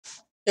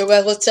So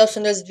guys, what's up?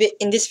 So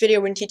in this video,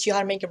 we're going to teach you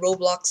how to make a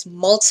Roblox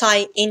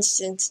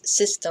multi-instance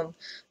system.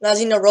 Now,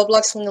 as you know,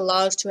 Roblox only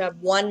allows to have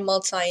one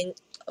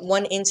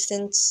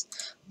instance,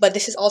 but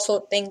this is also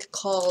a thing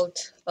called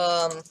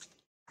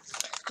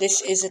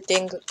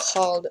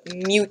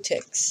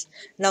Mutex.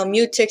 Now,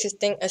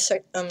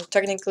 Mutex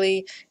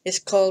technically is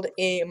called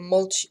a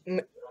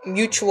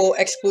mutual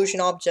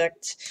exclusion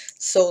object.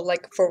 So,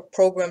 like for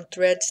program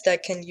threads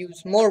that can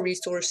use more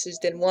resources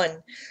than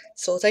one.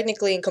 So,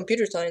 technically, in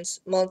computer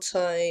science,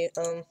 mostly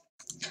in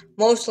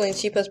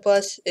C++,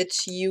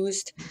 it's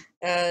used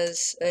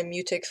as a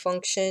mutex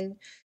function.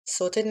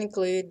 So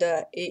technically,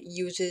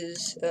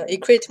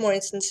 it creates more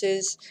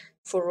instances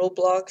for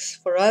Roblox.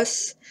 For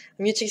us,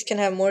 mutex can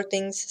have more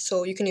things.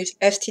 So you can use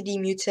std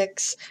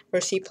mutex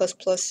for C++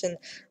 and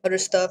other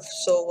stuff.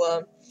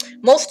 So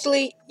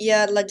mostly,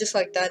 yeah, like just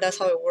like that. That's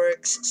how it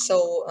works.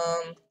 So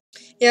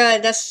yeah,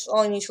 that's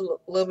all you need to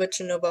a little bit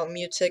to know about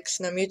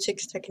mutex. Now,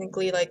 mutex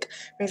technically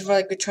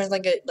returns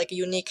like a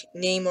unique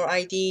name or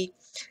ID,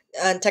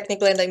 and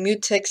technically like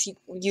mutex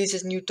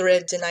uses new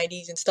threads and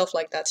IDs and stuff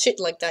like that, shit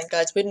like that,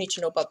 guys. We need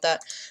to know about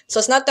that. So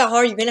it's not that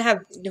hard. You're gonna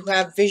have to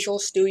have Visual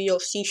Studio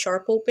C#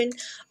 open.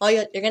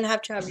 You're gonna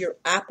have to have your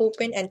app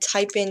open and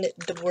type in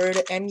the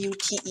word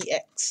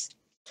mutex.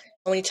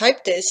 And when you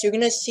type this, you're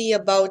gonna see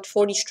about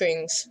 40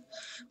 strings.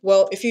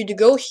 Well, if you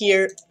go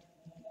here,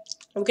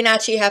 we're gonna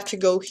actually have to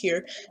go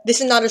here.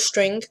 This is not a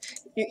string.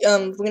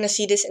 We're gonna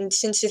see this, and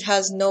since it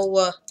has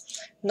no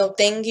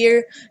thing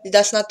here,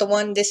 that's not the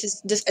one. This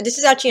is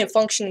actually a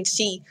function in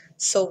C.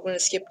 So we're gonna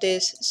skip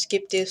this,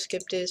 skip this,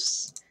 skip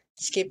this,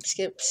 skip.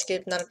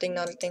 Not a thing,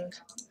 not a thing.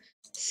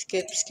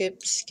 Skip.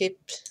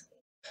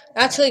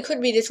 Actually, it could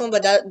be this one,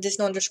 but this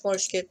no underscore.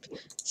 Skip.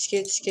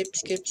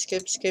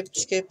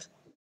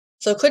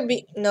 So it could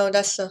be, no,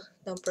 that's a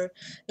number.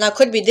 Now it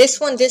could be this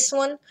one.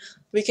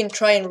 We can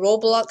try in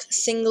Roblox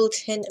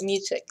singleton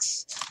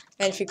mutex.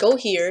 And if you go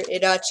here,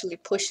 it actually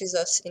pushes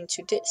us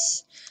into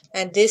this.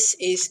 And this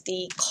is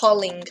the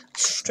calling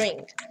string.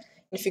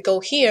 And if you go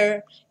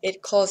here,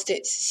 it calls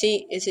this.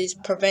 See, it is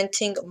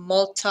preventing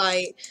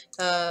multi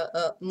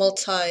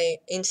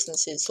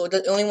instances. So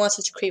it only wants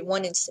us to create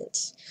one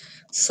instance.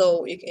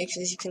 So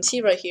as you can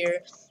see right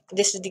here,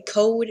 this is the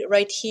code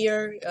right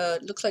here.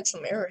 Looks like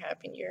some error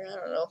happened here. I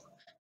don't know.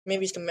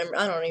 Maybe it's the memory.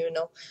 I don't even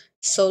know.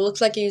 So it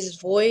looks like it uses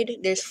void.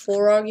 There's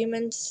 4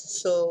 arguments.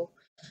 So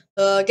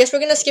I guess we're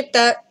gonna skip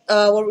that.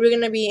 What we're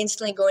gonna be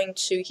instantly going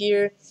to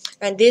here,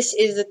 and this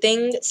is the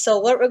thing. So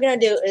what we're gonna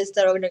do is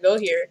that we're gonna go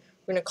here.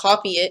 We're gonna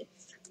copy it,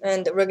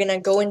 and we're gonna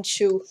go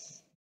into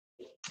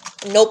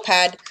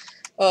Notepad.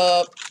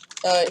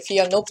 If you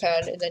have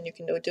Notepad, then you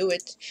can do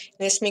it.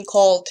 And it's been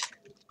called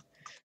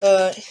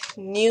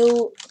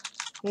new.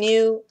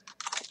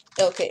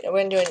 Okay,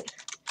 we're doing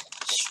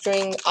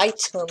string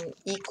item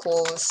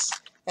equals,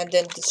 and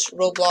then this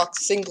Roblox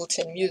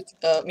singleton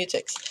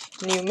mutex.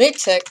 New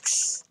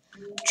mutex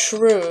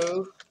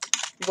true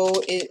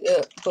go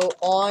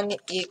on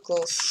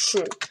equals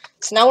true.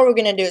 So now what we're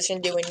gonna do is we're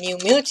gonna do a new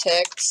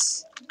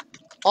mutex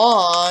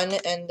on,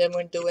 and then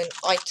we're doing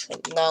item.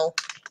 Now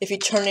if you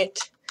turn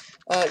it,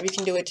 we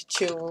can do it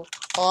to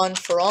on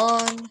for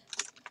on,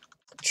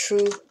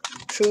 true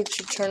to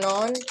turn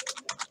on,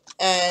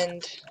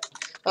 and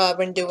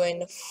we're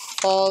doing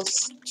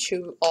false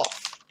to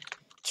off,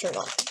 turn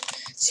on.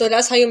 So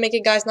that's how you make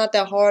it, guys. Not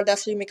that hard.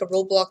 That's how you make a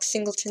Roblox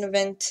singleton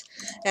event.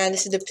 And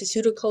this is the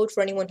pseudocode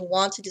for anyone who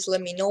wants it. Just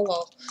let me know.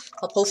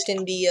 I'll post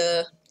in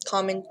the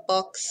comment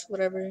box,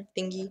 whatever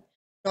thingy.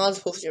 No, I'll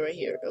just post it right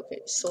here.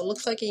 Okay, so it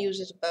looks like it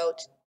uses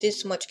about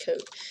this much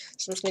code.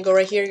 So I'm just gonna go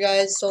right here,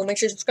 guys. So make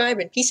sure to subscribe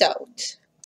and peace out.